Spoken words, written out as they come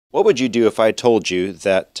What would you do if I told you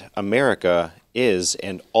that America is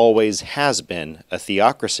and always has been a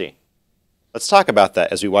theocracy? Let's talk about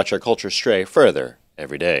that as we watch our culture stray further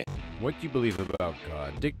every day. What you believe about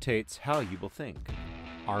God dictates how you will think.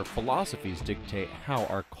 Our philosophies dictate how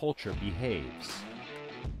our culture behaves.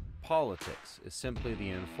 Politics is simply the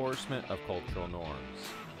enforcement of cultural norms.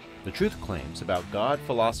 The truth claims about God,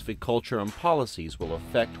 philosophy, culture, and policies will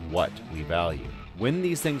affect what we value. When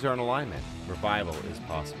these things are in alignment, revival is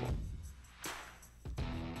possible.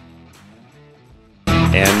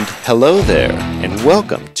 And hello there, and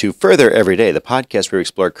welcome to Further Every Day, the podcast where we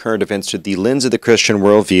explore current events through the lens of the Christian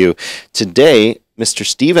worldview. Today, Mr.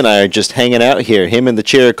 Steve and I are just hanging out here, him in the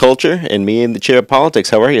chair of culture and me in the chair of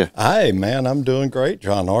politics. How are you? Hi, man. I'm doing great,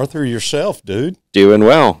 John Arthur. Yourself, dude? Doing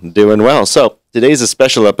well, doing well. So today's a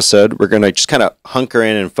special episode. We're going to just kind of hunker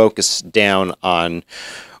in and focus down on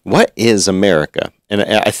what is America. And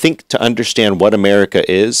I think to understand what America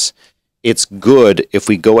is, it's good if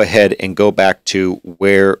we go ahead and go back to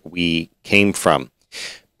where we came from.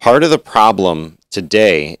 Part of the problem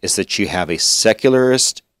today is that you have a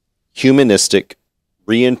secularist, humanistic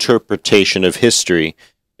reinterpretation of history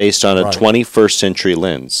based on a 21st century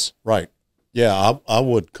lens. Right. Yeah, I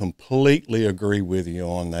would completely agree with you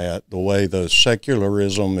on that. The way the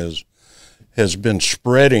secularism has been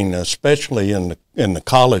spreading, especially in the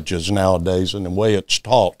colleges nowadays, and the way it's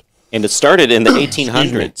taught. And it started in the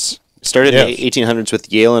 1800s. It started in the 1800s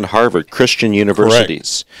with Yale and Harvard, Christian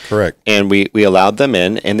universities. Correct. And we allowed them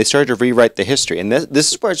in, and they started to rewrite the history. And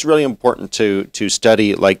this is where it's really important to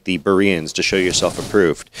study like the Bereans to show yourself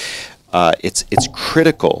approved. It's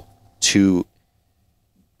critical to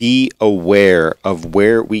be aware of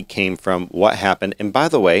where we came from, what happened. And by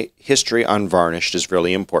the way, history unvarnished is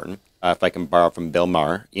really important. If I can borrow from Bill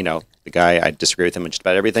Maher, the guy, I disagree with him on just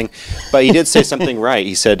about everything, but he did say something right.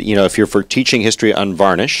 He said, if you're for teaching history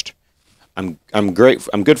unvarnished, I'm great.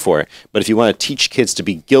 I'm good for it. But if you want to teach kids to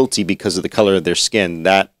be guilty because of the color of their skin,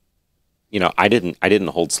 that, I didn't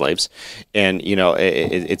hold slaves, and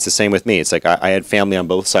it's the same with me. It's like I had family on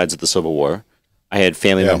both sides of the Civil War. I had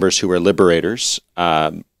family members who were liberators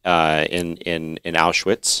in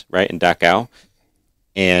Auschwitz, right, in Dachau,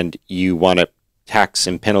 and you want to tax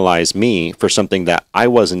and penalize me for something that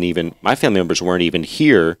my family members weren't even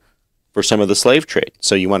here for some of the slave trade.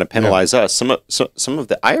 So you want to penalize us. Some of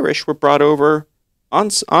the Irish were brought over on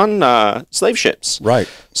slave ships. Right.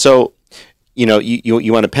 So, you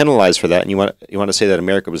want to penalize for that, and you want to say that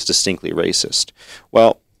America was distinctly racist.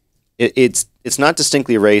 Well, it's not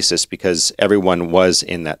distinctly racist because everyone was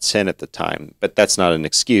in that sin at the time, but that's not an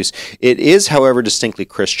excuse. It is, however, distinctly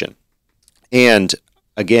Christian. And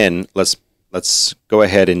again, let's go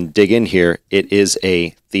ahead and dig in here. It is a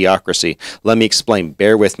theocracy. Let me explain.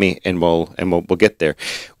 Bear with me, and we'll get there.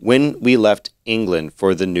 When we left England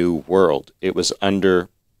for the New World, it was under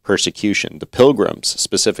persecution. The Pilgrims,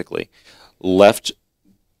 specifically, left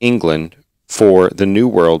England for the New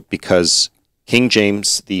World because King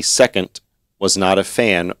James II was not a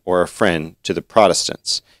fan or a friend to the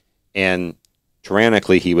Protestants, and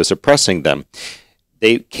tyrannically he was oppressing them.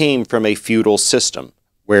 They came from a feudal system,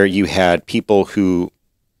 where you had people who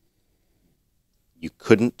you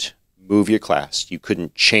couldn't move your class, you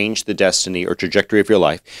couldn't change the destiny or trajectory of your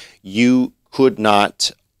life, you could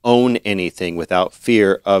not own anything without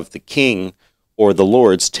fear of the king or the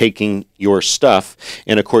lords taking your stuff,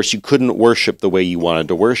 and of course you couldn't worship the way you wanted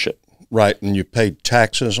to worship. Right, and you paid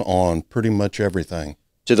taxes on pretty much everything.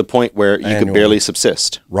 To the point where you could barely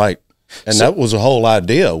subsist. Right, and that was the whole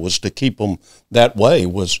idea, was to keep them that way,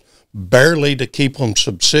 was barely to keep them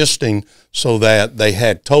subsisting so that they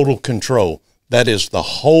had total control. That is the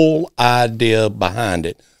whole idea behind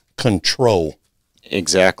it, control.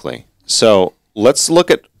 Exactly. So let's look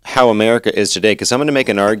at how America is today, because I'm going to make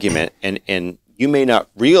an argument, and you may not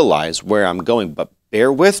realize where I'm going, but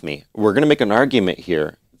bear with me. We're going to make an argument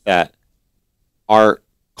here that our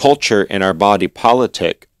culture and our body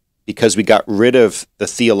politic, because we got rid of the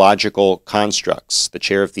theological constructs, the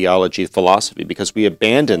chair of theology, philosophy, because we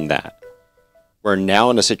abandoned that. We're now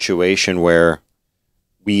in a situation where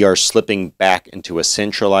we are slipping back into a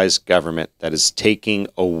centralized government that is taking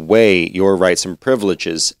away your rights and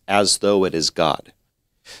privileges as though it is God.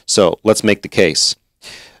 So let's make the case.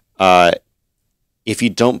 If you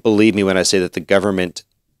don't believe me when I say that the government,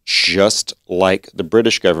 just like the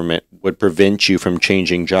British government, would prevent you from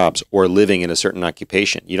changing jobs or living in a certain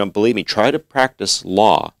occupation. You don't believe me? Try to practice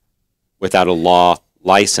law without a law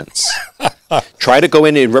license. Try to go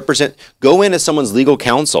in and go in as someone's legal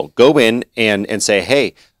counsel. Go in and say,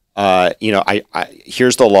 hey,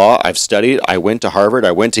 here's the law. I've studied. I went to Harvard.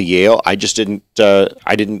 I went to Yale. I just didn't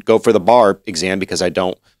go for the bar exam because I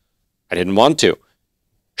don't I didn't want to.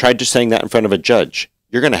 Tried just saying that in front of a judge.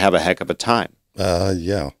 You're going to have a heck of a time.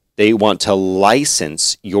 Yeah. They want to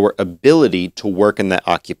license your ability to work in that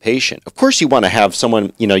occupation. Of course, you want to have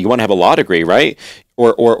someone, you want to have a law degree, right?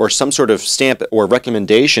 Or some sort of stamp or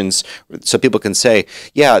recommendations so people can say,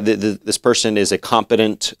 yeah, this person is a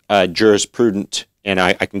competent jurisprudent, and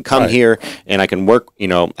I can come here and I can work,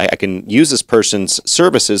 I can use this person's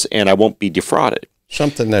services and I won't be defrauded.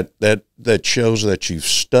 Something that shows that you've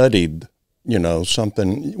studied,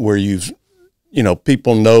 something where you've,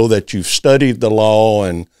 people know that you've studied the law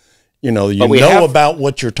and, about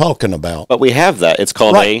what you're talking about. But we have that. It's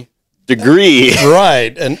called a degree.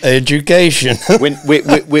 Right, an education.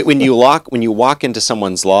 when you walk into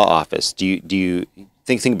someone's law office, do you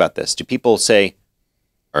think about this? Do people say,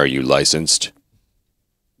 "Are you licensed?"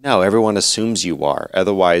 No, everyone assumes you are.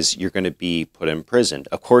 Otherwise, you're going to be put in prison.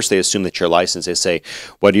 Of course, they assume that you're licensed. They say,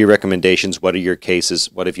 "What are your recommendations? What are your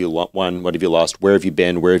cases? What have you won? What have you lost? Where have you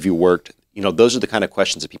been? Where have you worked?" Those are the kind of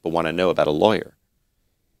questions that people want to know about a lawyer.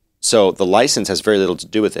 So the license has very little to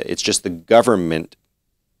do with it. It's just the government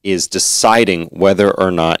is deciding whether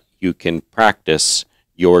or not you can practice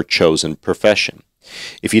your chosen profession.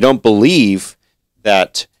 If you don't believe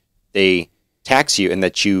that they tax you and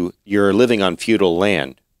that you're living on feudal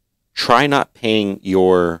land, try not paying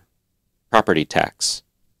your property tax.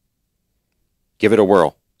 Give it a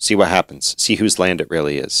whirl. See what happens. See whose land it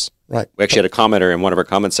really is. Right. We actually had a commenter in one of our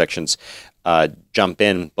comment sections jump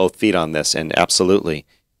in both feet on this, and absolutely,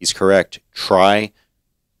 he's correct. Try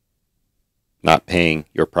not paying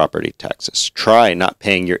your property taxes. Try not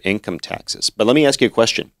paying your income taxes. But let me ask you a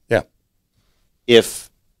question. Yeah. If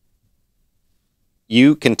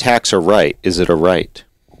you can tax a right, is it a right?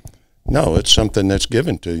 No, it's something that's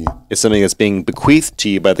given to you. It's something that's being bequeathed to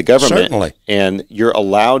you by the government. Certainly. And you're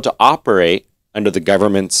allowed to operate under the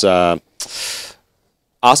government's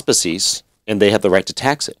auspices, and they have the right to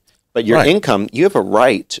tax it. But your income, you have a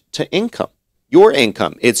right to income. Your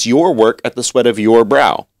income, it's your work at the sweat of your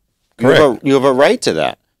brow. Correct. You have a right to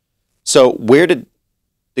that. So where did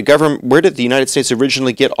the United States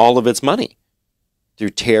originally get all of its money?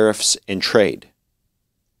 Through tariffs and trade.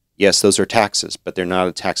 Yes, those are taxes, but they're not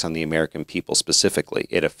a tax on the American people specifically.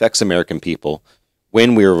 It affects American people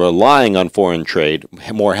when we're relying on foreign trade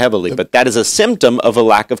more heavily, but that is a symptom of a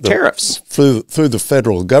lack of tariffs. Through the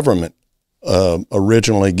federal government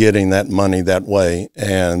originally getting that money that way,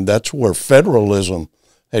 and that's where federalism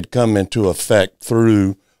had come into effect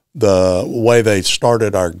through the way they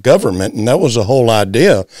started our government, and that was the whole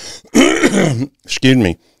idea, excuse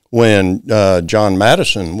me, when John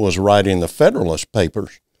Madison was writing the Federalist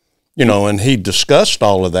Papers, and he discussed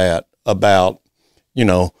all of that about,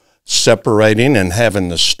 separating and having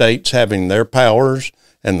the states having their powers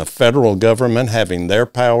and the federal government having their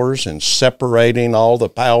powers and separating all the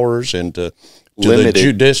powers into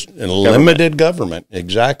limited government.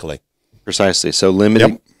 Exactly. Precisely. So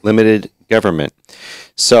limited government.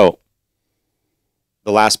 So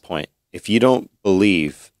the last point, if you don't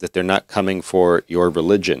believe that they're not coming for your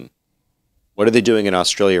religion, what are they doing in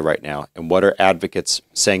Australia right now? And what are advocates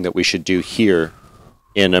saying that we should do here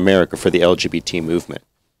in America for the LGBT movement?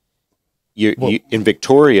 In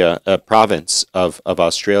Victoria, a province of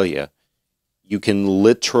Australia, you can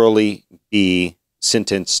literally be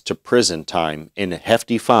sentenced to prison time and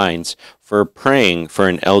hefty fines for praying for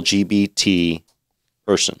an LGBT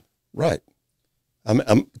person. Right.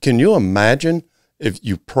 Can you imagine if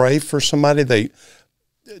you pray for somebody,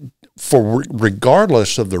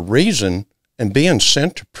 regardless of the reason, and being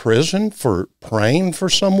sent to prison for praying for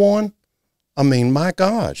someone? I mean, my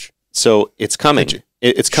gosh. So it's coming.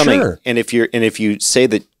 It's coming. Sure. And if you say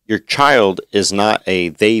that your child is not a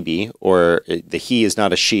they be, or the he is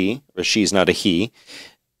not a she, or she is not a he,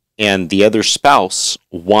 and the other spouse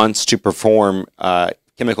wants to perform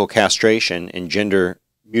chemical castration and gender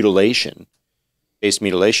mutilation,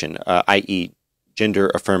 i.e.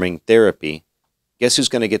 gender-affirming therapy, guess who's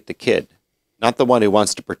going to get the kid? Not the one who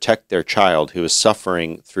wants to protect their child who is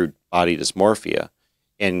suffering through body dysmorphia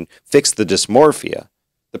and fix the dysmorphia.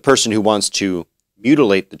 The person who wants to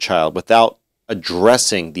mutilate the child without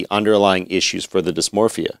addressing the underlying issues for the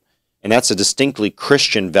dysmorphia. And that's a distinctly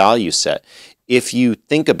Christian value set. If you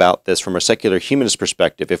think about this from a secular humanist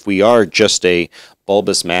perspective, if we are just a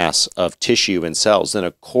bulbous mass of tissue and cells, then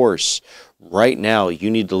of course, right now,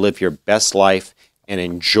 you need to live your best life and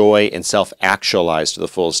enjoy and self-actualize to the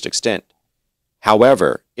fullest extent.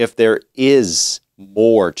 However, if there is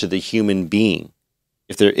more to the human being,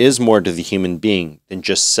 than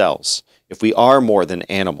just cells, if we are more than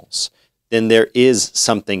animals, then there is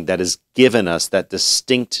something that is given us that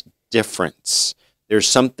distinct difference. There's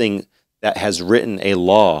something that has written a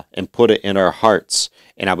law and put it in our hearts.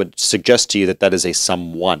 And I would suggest to you that that is a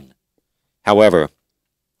someone. However,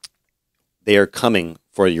 they are coming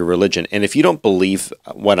for your religion. And if you don't believe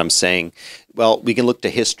what I'm saying, well, we can look to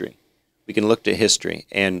history. We can look to history.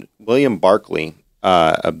 And William Barclay,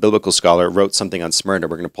 a biblical scholar, wrote something on Smyrna.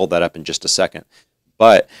 We're going to pull that up in just a second.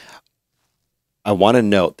 But I want to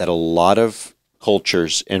note that a lot of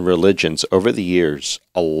cultures and religions over the years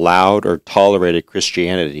allowed or tolerated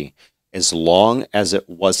Christianity as long as it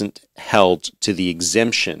wasn't held to the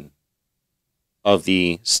exemption of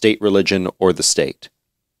the state religion or the state.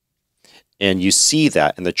 And you see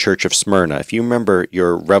that in the Church of Smyrna. If you remember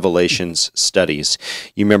your Revelations studies,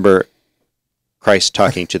 you remember Christ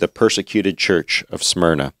talking to the persecuted church of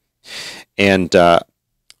Smyrna. And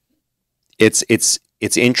it's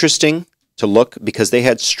interesting to look, because they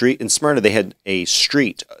had in Smyrna, they had a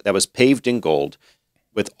street that was paved in gold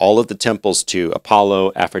with all of the temples to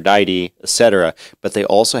Apollo, Aphrodite, etc. But they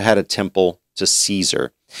also had a temple to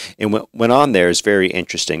Caesar. And what went on there is very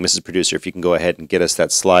interesting. Mrs. Producer, if you can go ahead and get us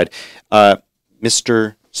that slide.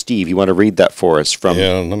 Mr. Steve, you want to read that for us from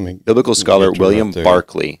biblical scholar William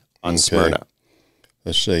Barclay on Smyrna.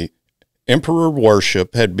 Let's see. Emperor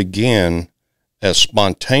worship had begun as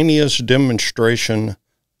spontaneous demonstration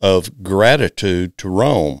of gratitude to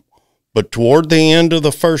Rome. But toward the end of the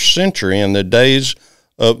 1st century, in the days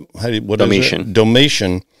of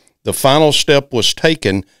Domitian, the final step was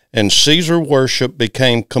taken, and Caesar worship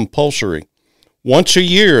became compulsory. Once a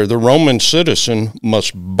year, the Roman citizen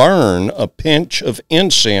must burn a pinch of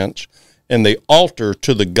incense in the altar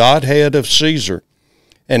to the Godhead of Caesar.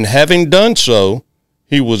 And having done so,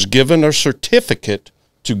 he was given a certificate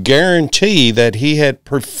to guarantee that he had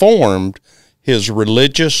performed his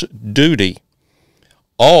religious duty.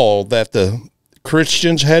 All that the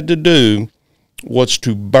Christians had to do was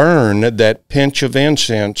to burn that pinch of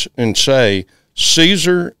incense and say,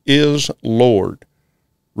 Caesar is Lord.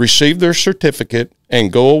 Receive their certificate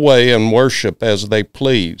and go away and worship as they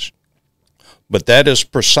please. But that is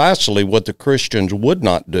precisely what the Christians would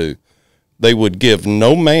not do. They would give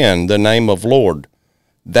no man the name of Lord.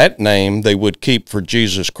 That name they would keep for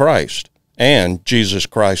Jesus Christ, and Jesus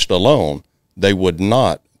Christ alone. They would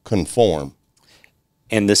not conform.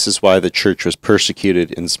 And this is why the church was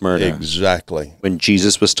persecuted in Smyrna. Exactly. When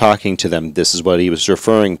Jesus was talking to them, this is what he was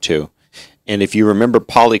referring to. And if you remember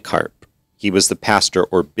Polycarp, he was the pastor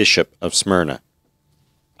or bishop of Smyrna.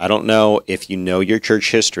 I don't know if you know your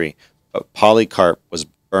church history, but Polycarp was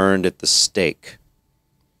burned at the stake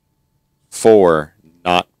for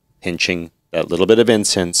not pinching that little bit of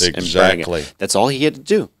incense and burning it. That's all he had to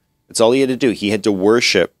do. That's all he had to do. He had to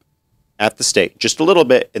worship at the stake just a little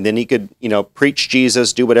bit, and then he could, preach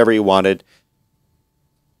Jesus, do whatever he wanted,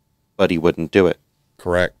 but he wouldn't do it.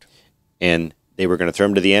 Correct. And they were going to throw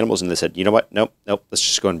him to the animals, and they said, you know what? Nope, let's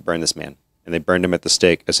just go and burn this man. And they burned him at the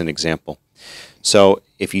stake as an example. So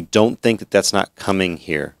if you don't think that that's not coming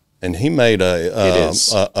here. And he made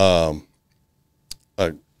what's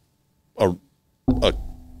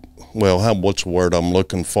the word I'm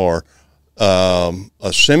looking for? A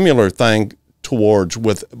similar thing towards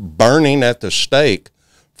with burning at the stake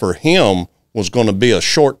for him was going to be a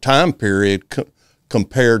short time period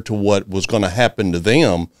compared to what was going to happen to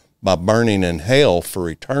them by burning in hell for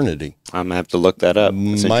eternity. I'm going to have to look that up.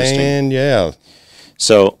 That's Man, yeah.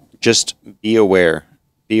 So just be aware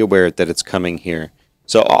that it's coming here.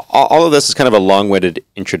 So all of this is kind of a long-winded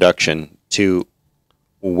introduction to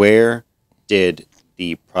where did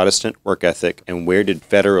the Protestant work ethic and where did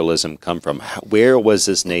federalism come from? Where was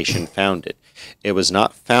this nation founded? It was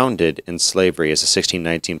not founded in slavery, as the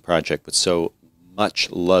 1619 Project would so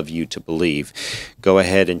much love you to believe. Go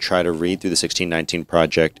ahead and try to read through the 1619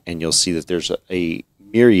 Project, and you'll see that there's a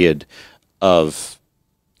myriad of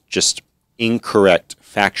just incorrect,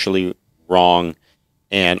 factually wrong,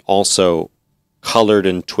 and also colored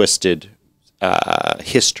and twisted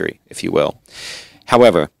history, if you will.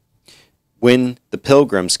 However, when the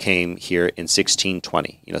Pilgrims came here in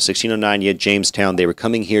 1620, 1609, you had Jamestown. They were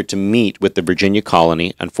coming here to meet with the Virginia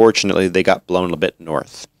colony. Unfortunately, they got blown a bit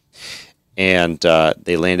north, and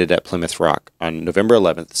they landed at Plymouth Rock on November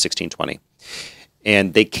 11th, 1620.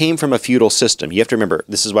 And they came from a feudal system. You have to remember,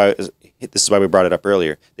 this is why we brought it up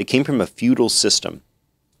earlier. They came from a feudal system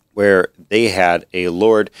where they had a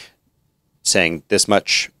lord saying this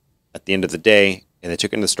much at the end of the day, and they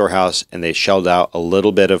took it in the storehouse, and they shelled out a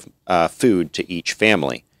little bit of food to each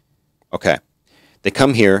family. Okay. They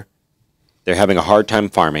come here. They're having a hard time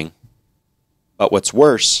farming. But what's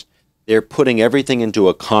worse, they're putting everything into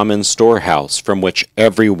a common storehouse from which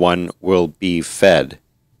everyone will be fed.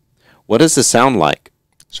 What does this sound like?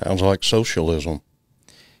 Sounds like socialism.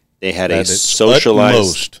 They had At a its socialized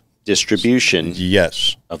utmost. distribution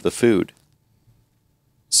Yes. of the food.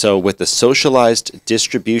 So with the socialized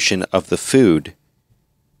distribution of the food,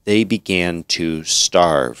 they began to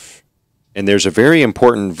starve. And there's a very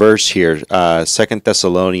important verse here, 2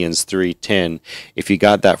 Thessalonians 3:10. If you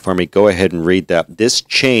got that for me, go ahead and read that. This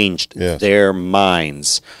changed their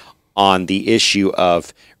minds on the issue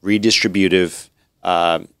of redistribution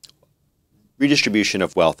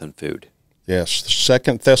of wealth and food. Yes,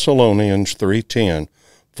 2 Thessalonians 3:10.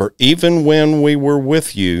 For even when we were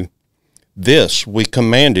with you, this we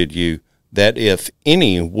commanded you, that if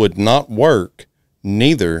any would not work,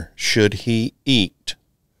 neither should he eat.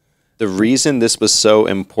 The reason this was so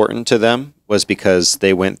important to them was because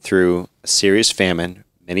they went through a serious famine.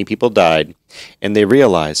 Many people died, and they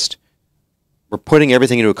realized we're putting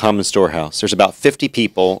everything into a common storehouse. There's about 50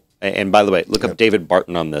 people, and by the way, look up David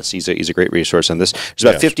Barton on this. He's a great resource on this. There's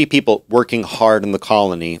about 50 people working hard in the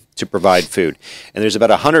colony to provide food, and there's about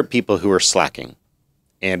 100 people who are slacking.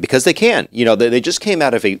 And because they can, they just came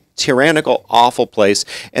out of a tyrannical, awful place,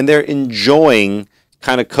 and they're enjoying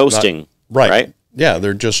kind of coasting, right? Yeah,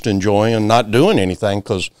 they're just enjoying not doing anything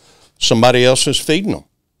because somebody else is feeding them.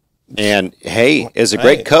 And hey, it's a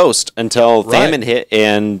great coast until famine hit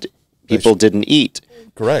and people didn't eat.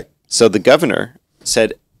 Correct. So the governor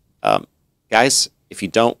said, guys, if you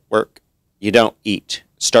don't work, you don't eat.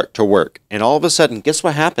 Start to work. And all of a sudden, guess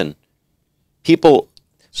what happened?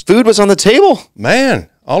 Food was on the table. Man,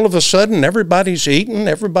 all of a sudden, everybody's eating.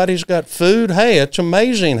 Everybody's got food. Hey, it's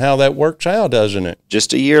amazing how that works out, doesn't it?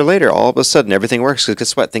 Just a year later, all of a sudden, everything works. Because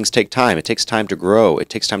guess what? Things take time. It takes time to grow. It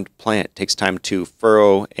takes time to plant. It takes time to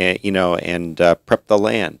furrow, and prep the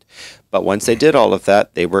land. But once they did all of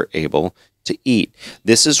that, they were able to eat.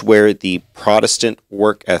 This is where the Protestant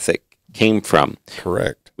work ethic came from.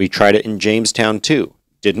 Correct. We tried it in Jamestown, too.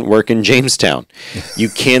 Didn't work in Jamestown. You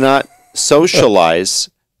cannot socialize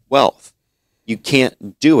wealth. You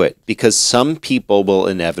can't do it because some people will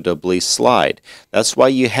inevitably slide. That's why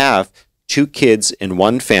you have two kids in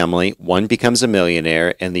one family. One becomes a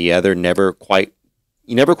millionaire and the other never quite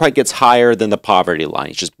gets higher than the poverty line.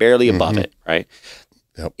 He's just barely above it, right?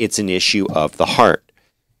 Yep. It's an issue of the heart.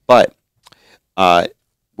 But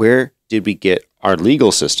where did we get our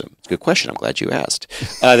legal system? It's a good question. I'm glad you asked.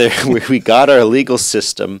 We got our legal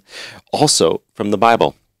system also from the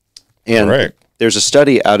Bible. And Correct. There's a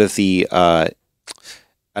study out of the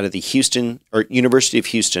Houston or University of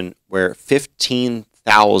Houston where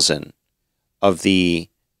 15,000 of the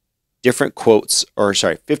different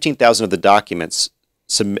 15,000 of the documents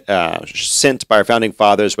sent by our founding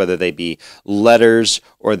fathers, whether they be letters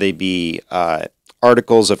or they be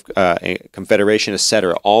articles of confederation,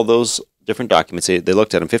 etc., all those different documents, they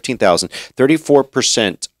looked at them, 15,000,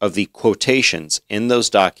 34% of the quotations in those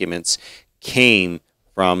documents came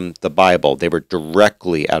from the Bible. They were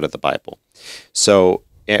directly out of the Bible. So,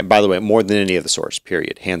 and by the way, more than any other source,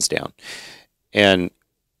 period, hands down. And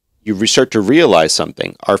you start to realize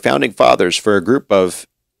something. Our founding fathers, for a group of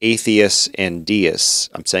atheists and deists,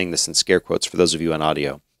 I'm saying this in scare quotes for those of you on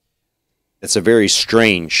audio, it's a very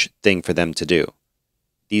strange thing for them to do.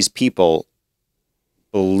 These people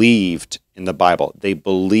believed in the Bible. They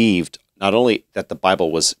believed not only that the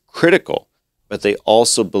Bible was critical, but they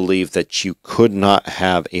also believed that you could not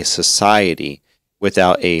have a society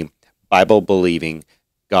without a Bible-believing,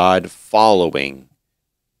 God-following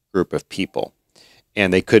group of people.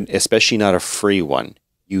 And they couldn't, especially not a free one.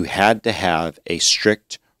 You had to have a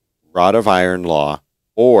strict rod of iron law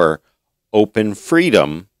or open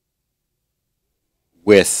freedom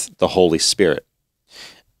with the Holy Spirit.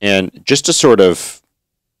 And just to sort of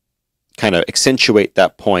kind of accentuate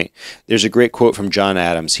that point, there's a great quote from John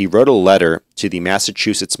Adams. He wrote a letter to the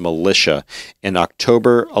Massachusetts militia in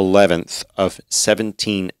October 11th of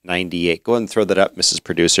 1798. Go ahead and throw that up, Mrs.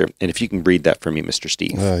 Producer. And if you can read that for me, Mr.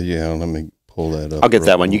 Steve. Yeah, let me pull that up. I'll get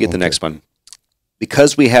that one. You get the next one.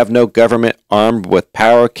 Because we have no government armed with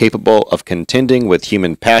power capable of contending with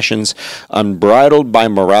human passions, unbridled by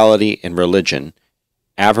morality and religion,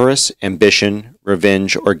 avarice, ambition,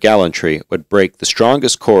 revenge, or gallantry would break the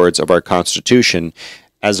strongest cords of our Constitution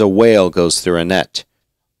as a whale goes through a net.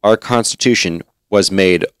 Our Constitution was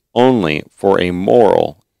made only for a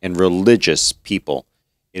moral and religious people.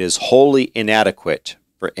 It is wholly inadequate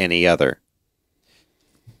for any other.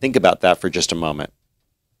 Think about that for just a moment.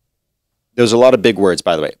 There's a lot of big words,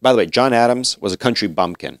 by the way. By the way, John Adams was a country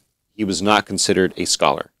bumpkin. He was not considered a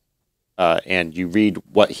scholar. And you read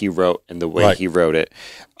what he wrote and the way he wrote it.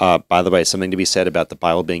 By the way, something to be said about the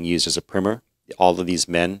Bible being used as a primer. All of these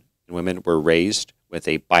men and women were raised with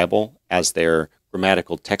a Bible as their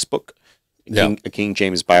grammatical textbook, a King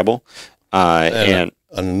James Bible. And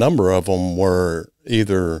a number of them were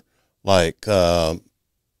either like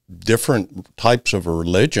different types of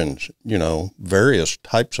religions, you know, various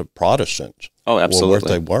types of Protestants. Oh, absolutely.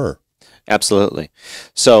 Where they were. Absolutely.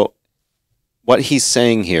 So what he's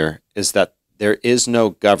saying here is that there is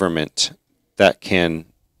no government that can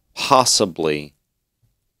possibly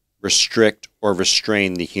restrict or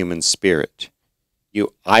restrain the human spirit.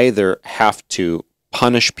 You either have to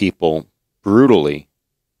punish people brutally,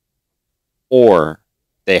 or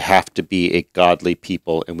they have to be a godly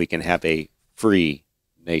people and we can have a free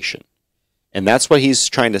nation. And that's what he's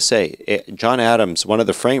trying to say. John Adams, one of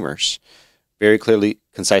the framers, very clearly,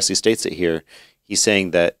 concisely states it here. He's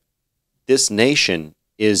saying that this nation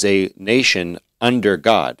is a nation under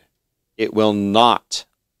God. It will not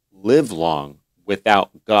live long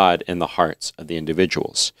without God in the hearts of the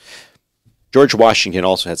individuals. George Washington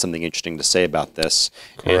also had something interesting to say about this.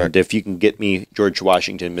 Correct. And if you can get me George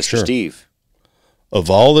Washington, Mr. Sure. Steve. Of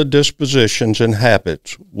all the dispositions and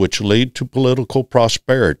habits which lead to political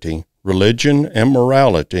prosperity, religion and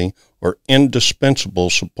morality are indispensable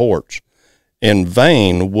supports. In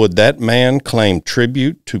vain would that man claim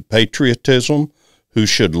tribute to patriotism who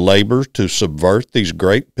should labor to subvert these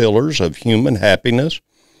great pillars of human happiness.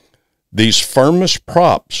 These firmest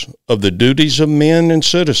props of the duties of men and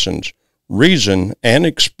citizens, reason and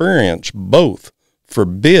experience both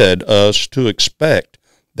forbid us to expect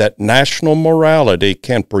that national morality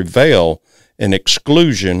can prevail in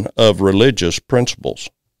exclusion of religious principles.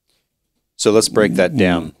 So let's break that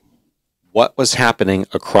down. What was happening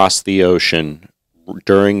across the ocean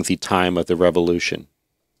during the time of the Revolution?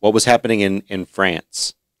 What was happening in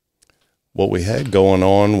France? What we had going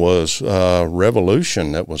on was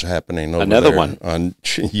revolution that was happening over Another there. one.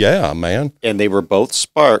 Yeah, man. And they were both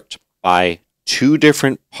sparked by two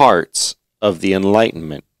different parts of the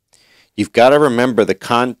Enlightenment. You've got to remember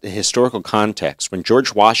the historical context. When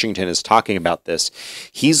George Washington is talking about this,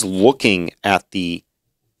 he's looking at the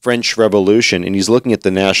French Revolution and he's looking at the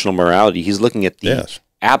national morality. He's looking at the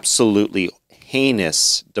absolutely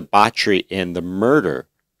heinous debauchery and the murder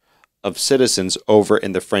of citizens over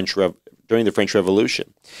in the during the French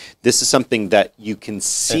Revolution. This is something that you can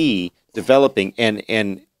see developing, and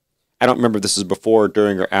I don't remember if this is before,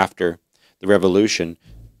 during, or after the Revolution,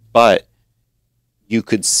 but you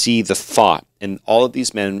could see the thought, and all of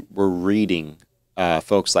these men were reading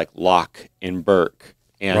folks like Locke and Burke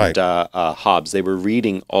and Hobbes. They were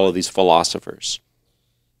reading all of these philosophers,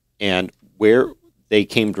 and where they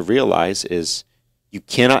came to realize is you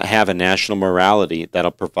cannot have a national morality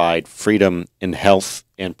that'll provide freedom and health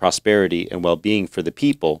and prosperity and well-being for the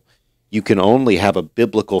people. You can only have a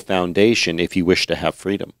biblical foundation if you wish to have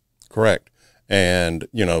freedom. Correct. And,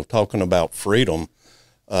 you know, talking about freedom,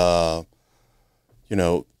 you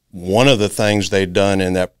know, one of the things they'd done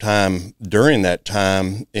in that time, during that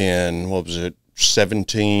time in,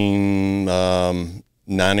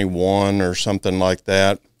 1791 or something like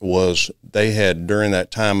that, was they had, during that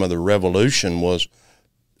time of the Revolution, was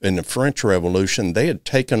in the French Revolution, they had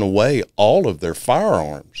taken away all of their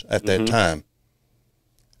firearms at that time.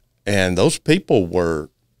 And those people were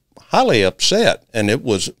highly upset. And it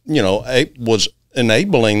was, you know, it was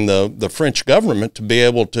enabling the French government to be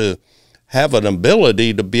able to have an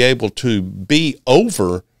ability to be able to be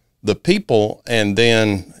over the people. And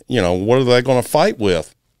then, you know, what are they going to fight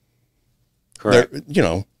with? Correct. You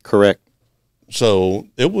know. Correct. So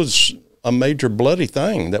it was a major bloody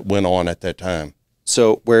thing that went on at that time.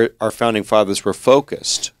 So where our founding fathers were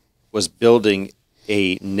focused was building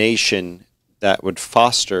a nation that would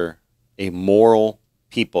foster a moral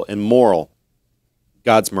people, and moral,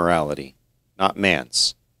 God's morality, not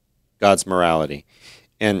man's, God's morality.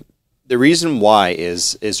 And the reason why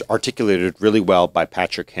is articulated really well by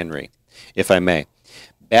Patrick Henry, if I may.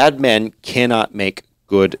 Bad men cannot make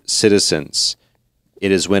good citizens.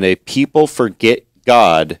 It is when a people forget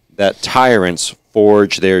God that tyrants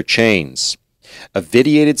forge their chains. A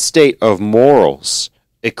vitiated state of morals,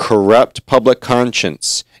 a corrupt public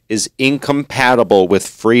conscience, is incompatible with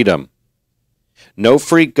freedom. No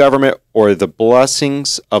free government or the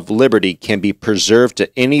blessings of liberty can be preserved to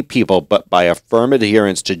any people but by a firm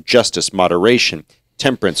adherence to justice, moderation,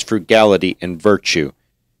 temperance, frugality, and virtue,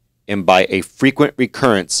 and by a frequent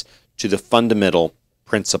recurrence to the fundamental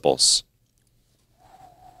principles.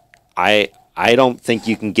 I don't think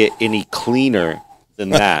you can get any cleaner than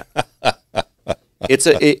that.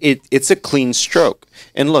 It's a clean stroke.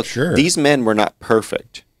 And look, these men were not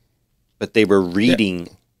perfect, but they were reading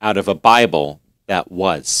out of a Bible that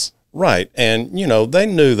was. Right. And, you know, they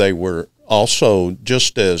knew they were also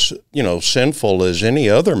just as, you know, sinful as any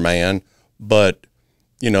other man, but,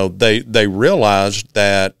 you know, they realized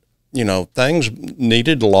that things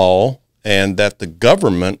needed law, and that the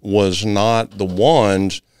government was not the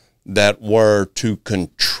ones that were to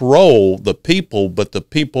control the people, but the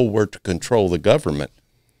people were to control the government.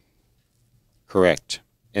 Correct.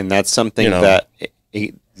 And that's something that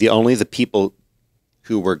only the people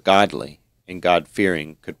who were godly and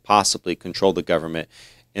God-fearing could possibly control the government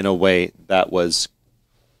in a way that was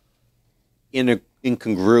in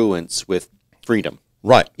congruence with freedom.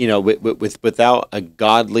 Right. Without a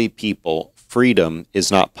godly people, freedom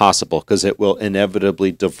is not possible because it will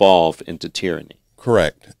inevitably devolve into tyranny.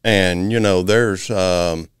 Correct. And, there's,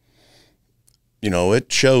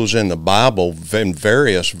 it shows in the Bible in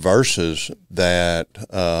various verses that,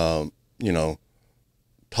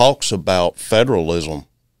 talks about federalism.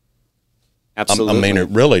 Absolutely. I mean, it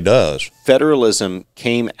really does. Federalism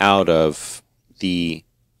came out of the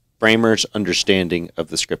framers' understanding of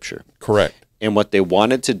the Scripture. Correct. And what they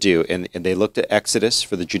wanted to do, and they looked at Exodus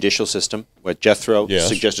for the judicial system, what Jethro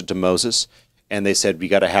suggested to Moses, and they said, we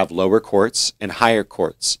got to have lower courts and higher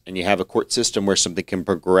courts, and you have a court system where something can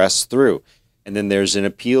progress through. And then there's an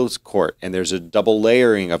appeals court, and there's a double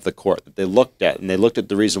layering of the court that they looked at, and they looked at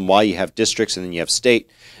the reason why you have districts, and then you have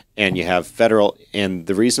state, and you have federal, and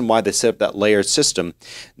the reason why they set up that layered system,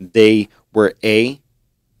 they were A,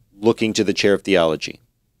 looking to the chair of theology,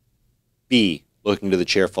 B, looking to the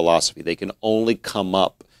chair of philosophy. They can only come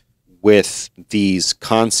up with these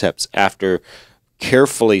concepts after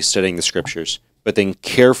carefully studying the Scriptures, but then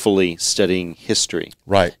carefully studying history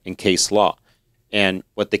and case law. And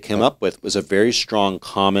what they came up with was a very strong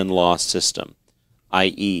common law system,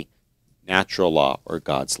 i.e. natural law or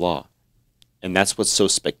God's law. And that's what's so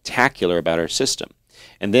spectacular about our system.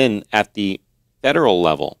 And then at the federal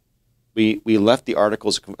level, we left the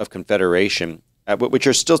Articles of Confederation, which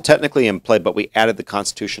are still technically in play, but we added the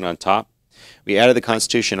Constitution on top. We added the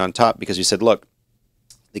Constitution on top because we said, look,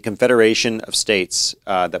 the Confederation of States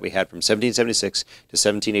that we had from 1776 to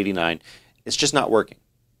 1789, it's just not working.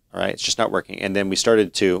 All right, it's just not working. And then we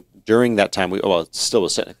started to, during that time, it still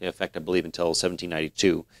was technically in effect, I believe, until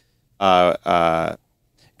 1792,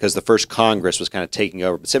 because the first Congress was kind of taking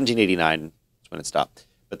over. But 1789 is when it stopped.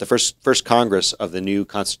 But the first Congress of the new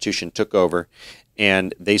Constitution took over,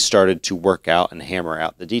 and they started to work out and hammer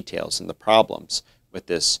out the details and the problems with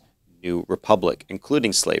this new republic,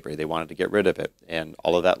 including slavery. They wanted to get rid of it, and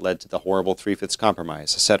all of that led to the horrible Three-Fifths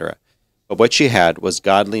Compromise, etc. But what you had was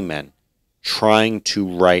godly men trying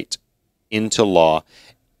to write into law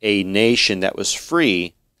a nation that was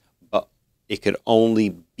free, but it could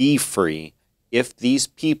only be free if these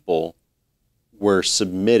people were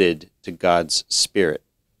submitted to God's Spirit.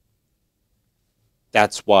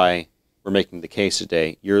 That's why we're making the case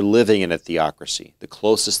today. You're living in a theocracy, the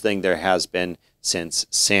closest thing there has been since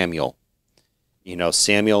Samuel.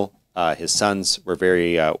 Samuel, his sons were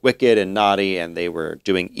very wicked and naughty, and they were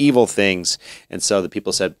doing evil things. And so the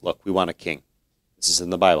people said, look, we want a king. This is in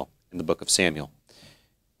the Bible, in the book of Samuel.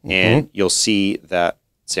 Mm-hmm. And you'll see that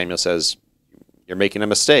Samuel says, you're making a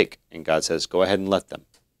mistake. And God says, go ahead and let them.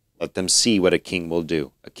 Let them see what a king will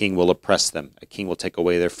do. A king will oppress them. A king will take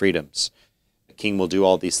away their freedoms. A king will do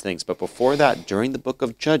all these things. But before that, during the book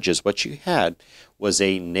of Judges, what you had was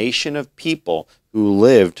a nation of people who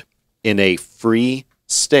lived in a free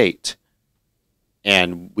state.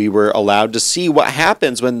 And we were allowed to see what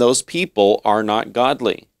happens when those people are not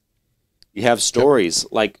godly. You have stories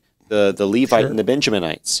like the Levite and the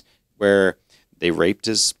Benjaminites, where they raped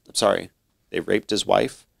his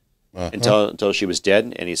wife until she was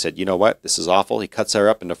dead. And he said, you know what? This is awful. He cuts her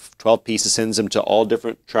up into 12 pieces, sends them to all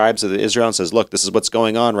different tribes of Israel, and says, look, this is what's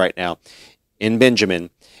going on right now in Benjamin,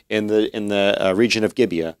 in the region of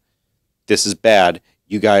Gibeah. This is bad.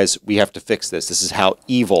 You guys, we have to fix this. This is how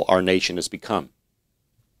evil our nation has become.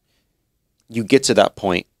 You get to that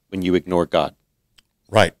point when you ignore God.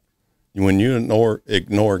 Right. When you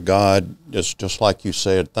ignore God, just like you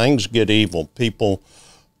said, things get evil. People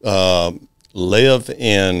live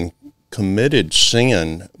in committed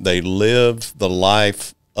sin. They live the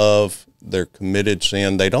life of their committed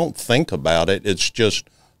sin. They don't think about it. It's just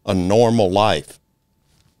a normal life.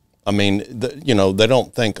 I mean, they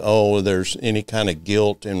don't think, oh, there's any kind of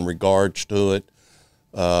guilt in regards to it.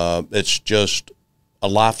 It's just a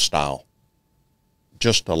lifestyle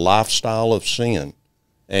of sin.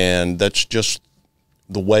 And that's just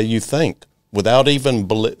the way you think without even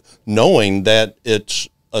knowing that it's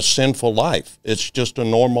a sinful life. It's just a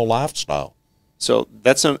normal lifestyle. So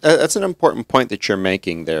that's an important point that you're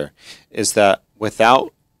making there, is that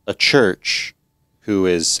without a church who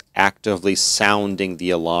is actively sounding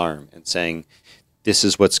the alarm and saying, this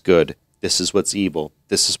is what's good, this is what's evil,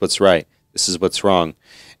 this is what's right, this is what's wrong,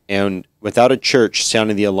 And without a church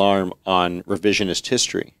sounding the alarm on revisionist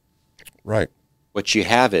history, Right. what you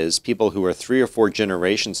have is people who are 3 or 4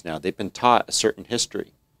 generations now, they've been taught a certain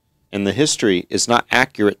history. And the history is not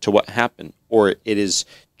accurate to what happened, or it is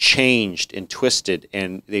changed and twisted,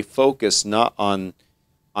 and they focus not on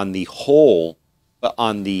the whole, but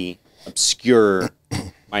on the obscure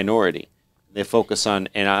minority. They focus on,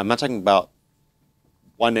 and I'm not talking about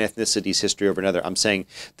one ethnicity's history over another. I'm saying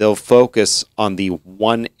they'll focus on the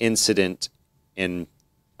one incident in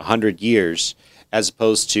 100 years as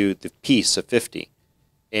opposed to the peace of 50.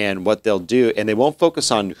 And what they'll do, and they won't focus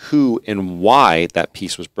on who and why that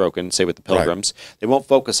peace was broken, say with the Pilgrims. Right. They won't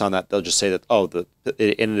focus on that. They'll just say that,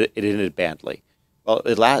 it ended badly. Well,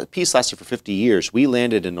 peace lasted for 50 years. We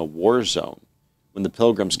landed in a war zone when the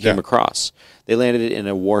Pilgrims came across. They landed in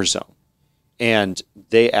a war zone. And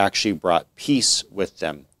they actually brought peace with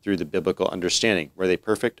them through the biblical understanding. Were they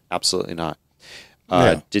perfect? Absolutely not.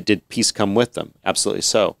 Did peace come with them? Absolutely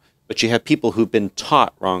so. But you have people who've been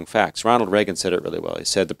taught wrong facts. Ronald Reagan said it really well. He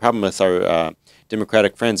said the problem with our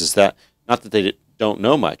Democratic friends is that not that they don't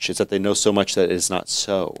know much, it's that they know so much that it is not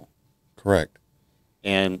so. Correct.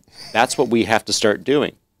 And that's what we have to start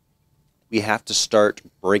doing. We have to start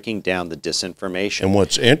breaking down the disinformation. And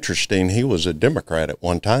what's interesting, he was a Democrat at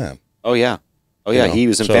one time. Oh, yeah. Oh, yeah. He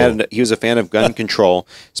was a fan of gun control,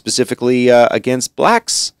 specifically against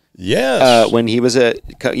blacks. Yes. When he was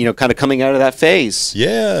kind of coming out of that phase.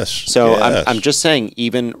 Yes. So yes. I'm just saying,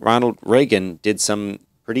 even Ronald Reagan did some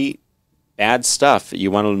pretty bad stuff.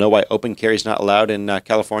 You want to know why open carry is not allowed in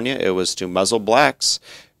California? It was to muzzle blacks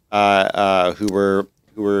who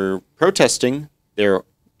were protesting their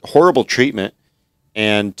horrible treatment,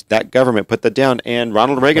 and that government put that down. And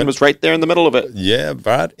Ronald Reagan was right there in the middle of it. Yeah,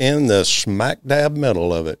 right in the smack dab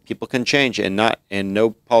middle of it. People can change, and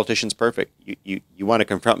no politician's perfect. You want to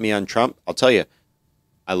confront me on Trump? I'll tell you,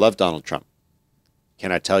 I love Donald Trump.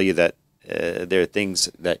 Can I tell you that there are things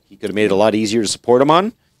that he could have made it a lot easier to support him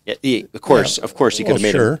on? Yeah, of course, he could have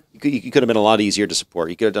made it. He could have been a lot easier to support.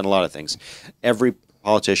 He could have done a lot of things. Every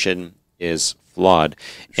politician is flawed,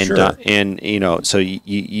 and so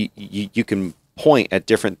you can point at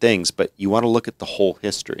different things, but you want to look at the whole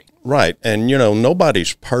history. Right. And,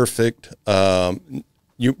 nobody's perfect.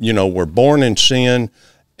 We're born in sin.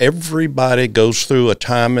 Everybody goes through a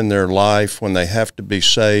time in their life when they have to be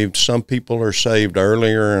saved. Some people are saved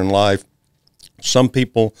earlier in life. Some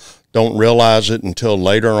people don't realize it until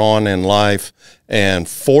later on in life. And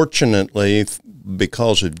fortunately,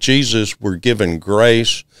 because of Jesus, we're given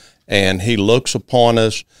grace, and he looks upon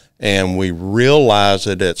us, and we realize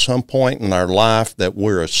that at some point in our life that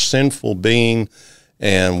we're a sinful being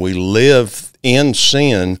and we live in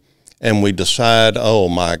sin, and we decide, oh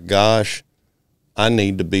my gosh, I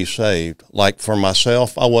need to be saved. Like for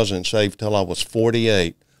myself, I wasn't saved till I was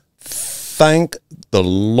 48. Thank the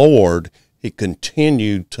Lord, he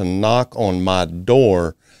continued to knock on my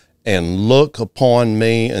door and look upon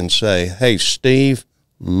me and say, hey, Steve,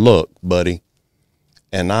 look, buddy.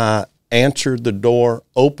 And I answered the door,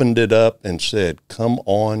 opened it up, and said, come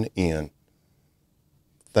on in.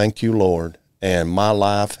 Thank you, Lord. And my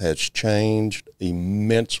life has changed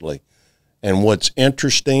immensely. And what's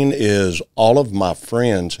interesting is all of my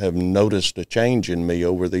friends have noticed a change in me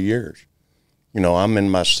over the years. I'm in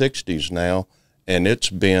my 60s now, and it's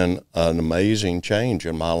been an amazing change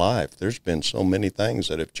in my life. There's been so many things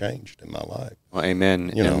that have changed in my life. Well,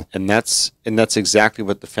 amen. And that's exactly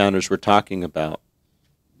what the founders were talking about.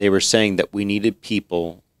 They were saying that we needed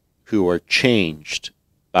people who are changed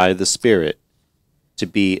by the Spirit to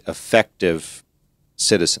be effective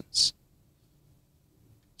citizens.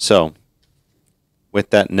 So, with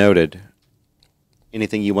that noted,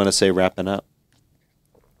 anything you want to say wrapping up?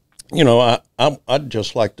 I'd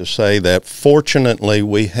just like to say that fortunately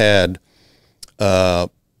we had, founding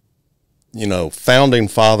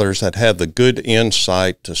fathers that had the good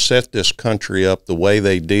insight to set this country up the way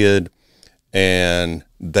they did, and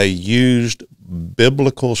they used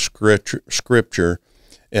biblical scripture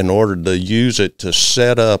in order to use it to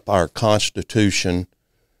set up our Constitution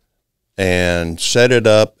and set it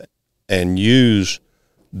up and use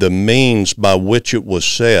the means by which it was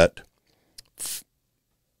set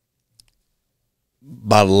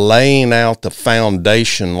by laying out the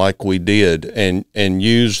foundation like we did, and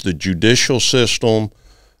use the judicial system,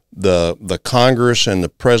 the Congress and the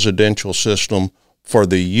presidential system for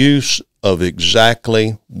the use of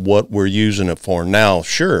exactly what we're using it for. Now,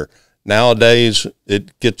 sure, nowadays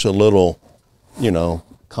it gets a little,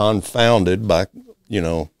 confounded by,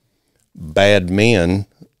 bad men,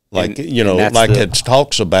 like, it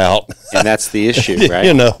talks about. And that's the issue,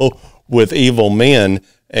 right? With evil men.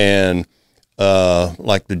 And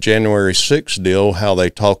like the January 6th deal, how they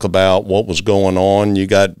talk about what was going on. You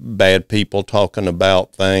got bad people talking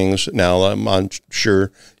about things. Now, I'm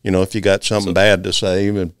sure, if you got something bad to say,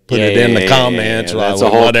 and put it in the comments. That's a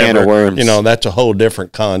whole can of worms. That's a whole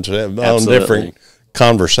different concept, a Absolutely. different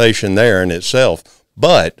conversation there in itself.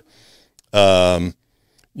 But, that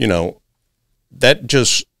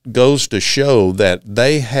just goes to show that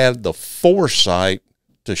they had the foresight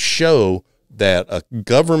to show that a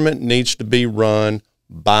government needs to be run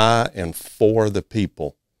by and for the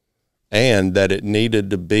people, and that it needed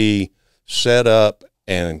to be set up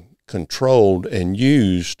and controlled and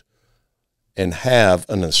used and have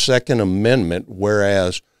a Second Amendment,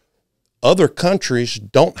 whereas other countries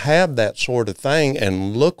don't have that sort of thing,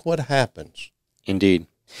 and look what happens. Indeed.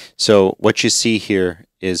 So what you see here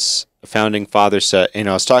is a founding father said, I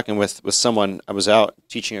was talking with someone, I was out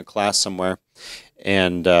teaching a class somewhere,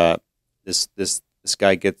 and this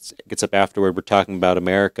guy gets up afterward. We're talking about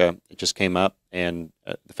America. It just came up, and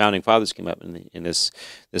the founding fathers came up, and this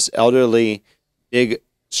elderly, big,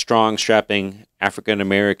 strong, strapping African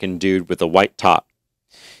American dude with a white top.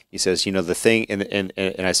 He says, the thing, and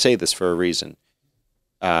I say this for a reason.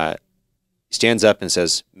 He stands up and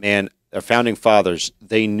says, "Man, our founding fathers,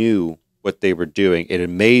 they knew what they were doing. It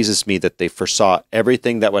amazes me that they foresaw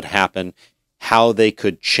everything that would happen, how they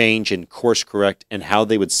could change and course correct, and how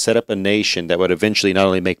they would set up a nation that would eventually not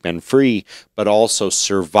only make men free, but also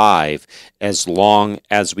survive as long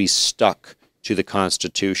as we stuck to the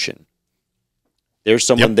Constitution." There's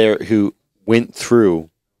someone there who went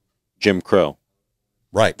through Jim Crow.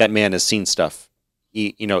 Right. That man has seen stuff.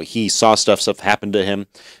 He saw stuff happen to him,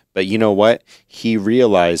 but you know what? He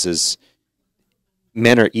realizes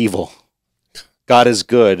men are evil. God is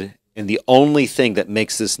good. And the only thing that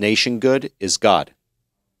makes this nation good is God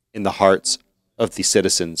in the hearts of the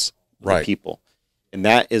citizens, the people. And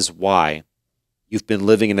that is why you've been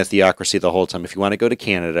living in a theocracy the whole time. If you want to go to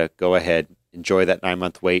Canada, go ahead. Enjoy that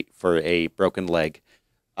 9-month wait for a broken leg.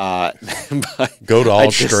 Go to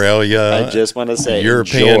Australia. I just want to say,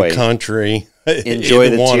 European country. Enjoy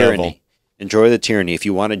the tyranny. Enjoy the tyranny. If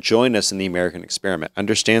you want to join us in the American experiment,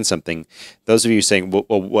 understand something. Those of you saying, well,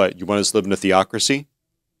 what? You want us to live in a theocracy?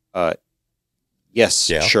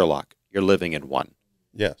 Yes, Sherlock, you're living in one.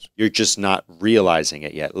 Yes. You're just not realizing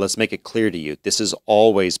it yet. Let's make it clear to you. This has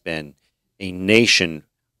always been a nation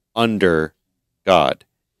under God.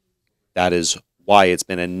 That is why it's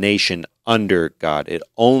been a nation under God. It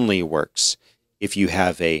only works if you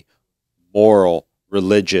have a moral,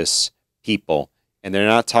 religious people. And they're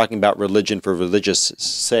not talking about religion for religious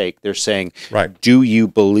sake. They're saying, do you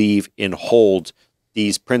believe and hold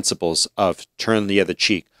these principles of turn the other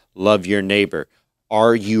cheek, love your neighbor?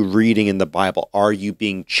 Are you reading in the Bible? Are you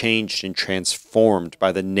being changed and transformed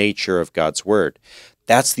by the nature of God's word?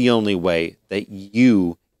 That's the only way that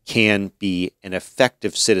you can be an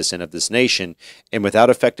effective citizen of this nation. And without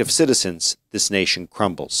effective citizens, this nation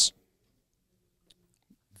crumbles.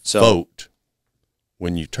 So, vote.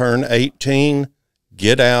 When you turn 18,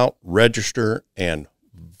 get out, register, and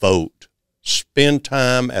vote. Spend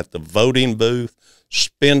time at the voting booth.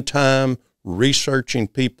 Spend time researching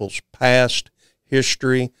people's past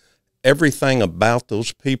history, everything about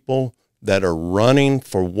those people that are running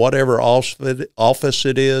for whatever office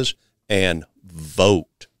it is, and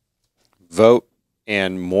vote. Vote,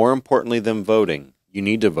 and more importantly than voting, you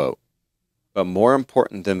need to vote. But more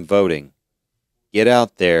important than voting, get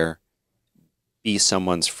out there, be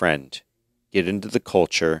someone's friend. Get into the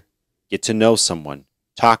culture, get to know someone,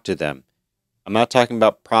 talk to them. I'm not talking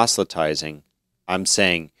about proselytizing. I'm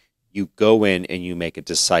saying you go in and you make a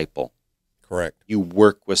disciple. Correct. You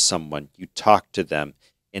work with someone, you talk to them,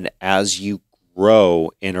 and as you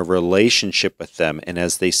grow in a relationship with them, and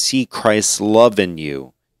as they see Christ's love in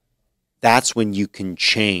you, that's when you can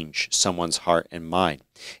change someone's heart and mind.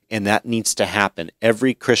 And that needs to happen.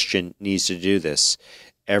 Every Christian needs to do this.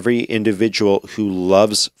 Every individual who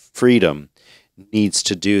loves freedom needs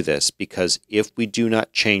to do this, because if we do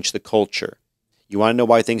not change the culture, you want to know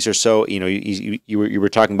why things are so, you were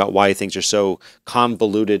talking about why things are so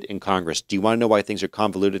convoluted in Congress. Do you want to know why things are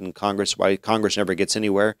convoluted in Congress? Why Congress never gets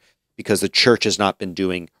anywhere? Because the church has not been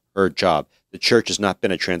doing her job. The church has not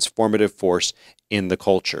been a transformative force in the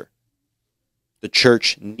culture. The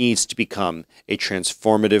church needs to become a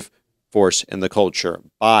transformative force in the culture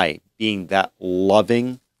by being that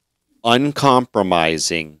loving,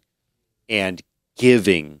 uncompromising, and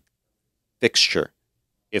giving fixture.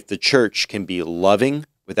 If the church can be loving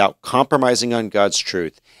without compromising on God's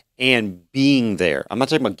truth and being there, I'm not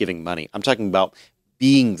talking about giving money, I'm talking about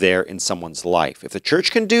being there in someone's life. If the church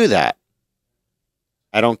can do that,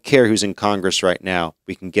 I don't care who's in Congress right now.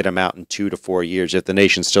 We can get them out in 2 to 4 years. If the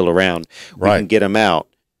nation's still around, we can get them out.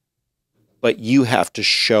 But you have to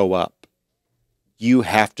show up. You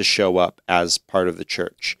have to show up as part of the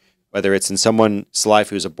church, whether it's in someone's life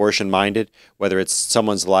who's abortion-minded, whether it's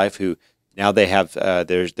someone's life who now they have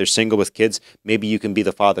they're single with kids. Maybe you can be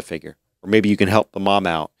the father figure, or maybe you can help the mom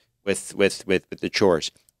out with the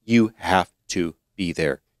chores. You have to be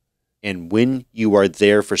there. And when you are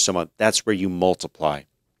there for someone, that's where you multiply.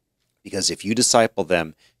 Because if you disciple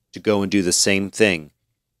them to go and do the same thing,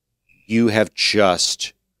 you have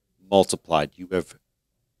just multiplied. You have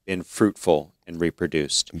been fruitful and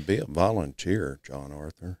reproduced. Be a volunteer, John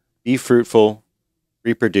Arthur. Be fruitful,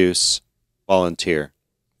 reproduce, volunteer.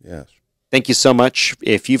 Yes. Thank you so much.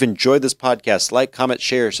 If you've enjoyed this podcast, like, comment,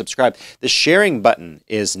 share, subscribe. The sharing button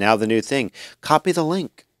is now the new thing. Copy the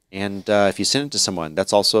link. And if you send it to someone,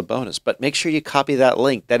 that's also a bonus. But make sure you copy that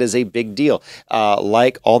link. That is a big deal.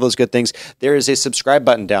 Like all those good things. There is a subscribe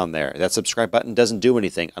button down there. That subscribe button doesn't do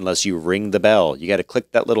anything unless you ring the bell. You got to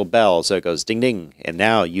click that little bell so it goes ding, ding. And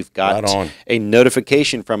now you've got a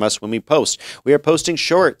notification from us when we post. We are posting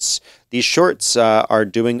shorts. These shorts are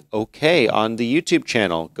doing okay on the YouTube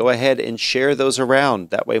channel. Go ahead and share those around.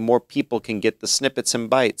 That way more people can get the snippets and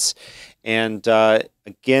bites. And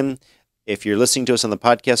again, if you're listening to us on the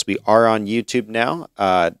podcast, we are on YouTube now.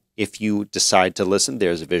 If you decide to listen,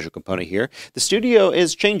 there's a visual component here. The studio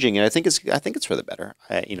is changing, and I think it's for the better.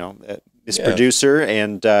 This producer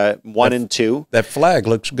and 1 and 2. That flag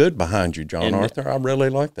looks good behind you, John Arthur. I really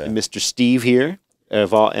like that. And Mr. Steve here,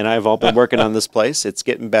 and I've all been working on this place. It's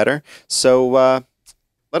getting better. So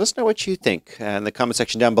let us know what you think in the comment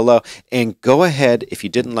section down below. And go ahead, if you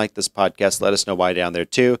didn't like this podcast, let us know why down there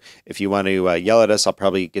too. If you want to yell at us, I'll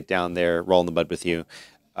probably get down there, roll in the mud with you,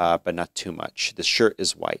 but not too much. The shirt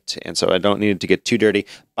is white, and so I don't need it to get too dirty.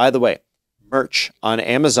 By the way, merch on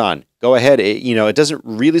Amazon. Go ahead. It doesn't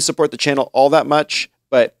really support the channel all that much,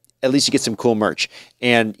 but at least you get some cool merch.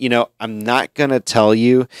 And, I'm not going to tell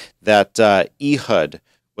you that Ehud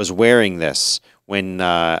was wearing this when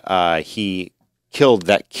he killed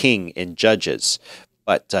that king in Judges,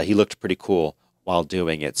 but he looked pretty cool while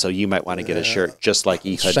doing it. So you might want to get a shirt just like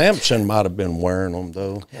Ehud. Samson might have been wearing them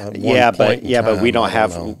though. But we don't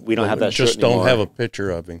have that shirt just don't have a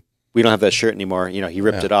picture of him. We don't have that shirt anymore. He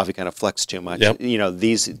ripped it off. He kind of flexed too much. Yep.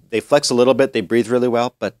 They flex a little bit. They breathe really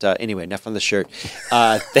well. But anyway, enough on the shirt.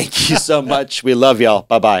 Thank you so much. We love y'all.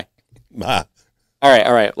 Bye-bye. Bye. All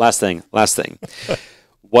right. Last thing.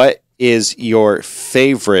 What is your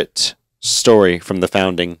favorite story from the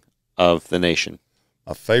founding of the nation?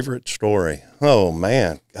 A favorite story? Oh,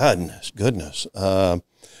 man. Goodness. I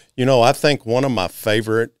think one of my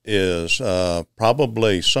favorite is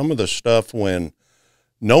probably some of the stuff when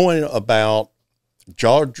knowing about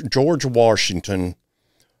George Washington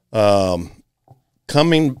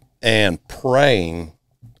coming and praying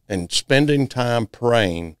and spending time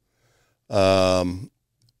praying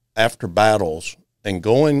after battles and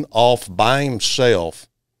going off by himself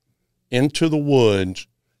into the woods.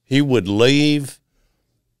 He would leave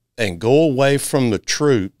and go away from the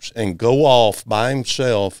troops and go off by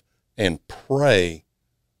himself and pray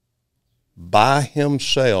by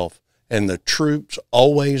himself. And the troops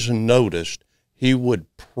always noticed he would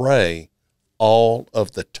pray all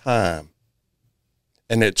of the time.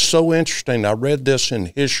 And it's so interesting. I read this in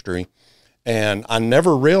history, and I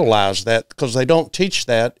never realized that because they don't teach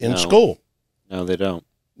that in school. No, they don't.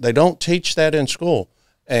 They don't teach that in school.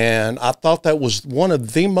 And I thought that was one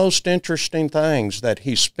of the most interesting things, that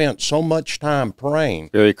he spent so much time praying.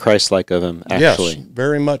 Very Christ-like of him, actually. Yes,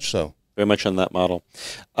 very much so. Very much on that model.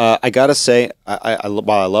 I got to say,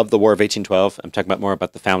 while I love the War of 1812, I'm talking about more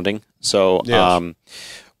about the founding. So yes.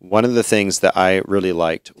 One of the things that I really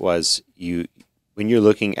liked was when you're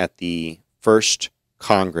looking at the first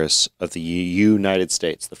Congress of the United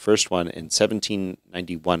States, the first one in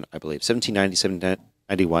 1791, I believe, 1790,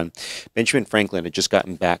 1791, Benjamin Franklin had just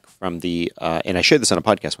gotten back from the, and I shared this on a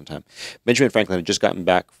podcast one time, Benjamin Franklin had just gotten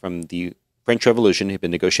back from the French Revolution. He'd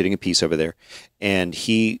been negotiating a peace over there, and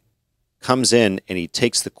he comes in and he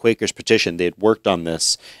takes the Quakers' petition. They had worked on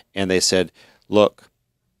this, and they said, look,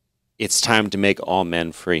 it's time to make all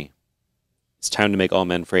men free. It's time to make all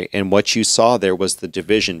men free. And what you saw there was the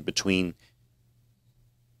division between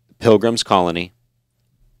the Pilgrims colony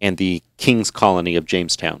and the King's colony of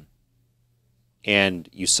Jamestown. And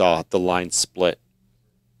you saw the line split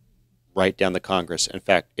right down the Congress. In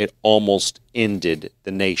fact, it almost ended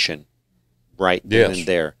the nation right then and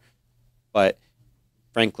there. But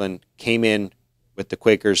Franklin came in with the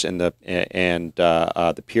Quakers and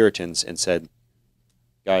the Puritans and said,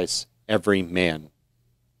 guys, every man,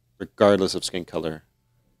 regardless of skin color,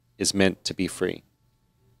 is meant to be free.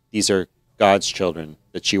 These are God's children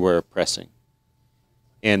that you are oppressing.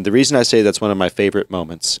 And the reason I say that's one of my favorite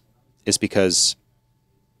moments is because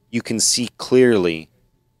you can see clearly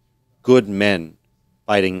good men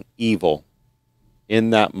fighting evil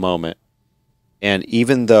in that moment. And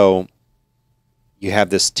even though you have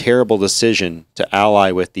this terrible decision to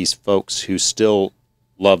ally with these folks who still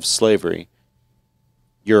love slavery,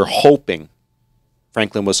 you're hoping,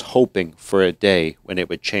 Franklin was hoping for a day when it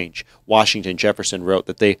would change. Washington, Jefferson wrote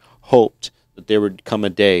that they hoped that there would come a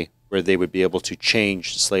day where they would be able to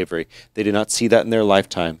change slavery. They did not see that in their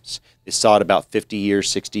lifetimes. They saw it about 50 years,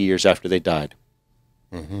 60 years after they died.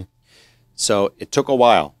 Mm-hmm. So it took a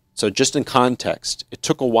while. So just in context, it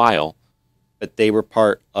took a while, but they were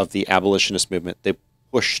part of the abolitionist movement. They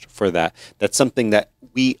pushed for that. That's something that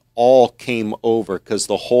we all came over because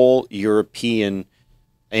the whole European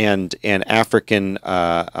and African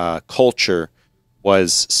culture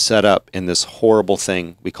was set up in this horrible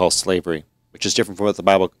thing we call slavery, which is different from what the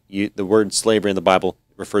Bible, the word slavery in the Bible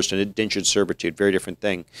refers to an indentured servitude, very different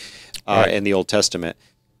thing in the Old Testament.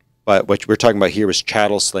 But what we're talking about here was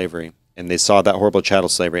chattel slavery, and they saw that horrible chattel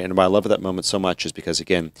slavery. And why I love that moment so much is because,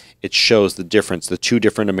 again, it shows the difference, the two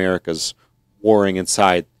different Americas warring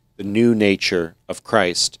inside the new nature of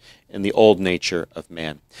Christ and the old nature of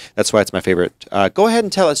man. That's why it's my favorite. Go ahead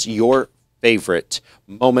and tell us your favorite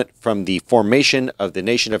moment from the formation of the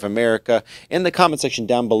nation of America in the comment section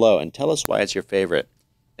down below, and tell us why it's your favorite.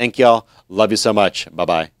 Thank y'all. Love you so much.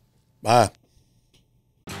 Bye-bye. Bye.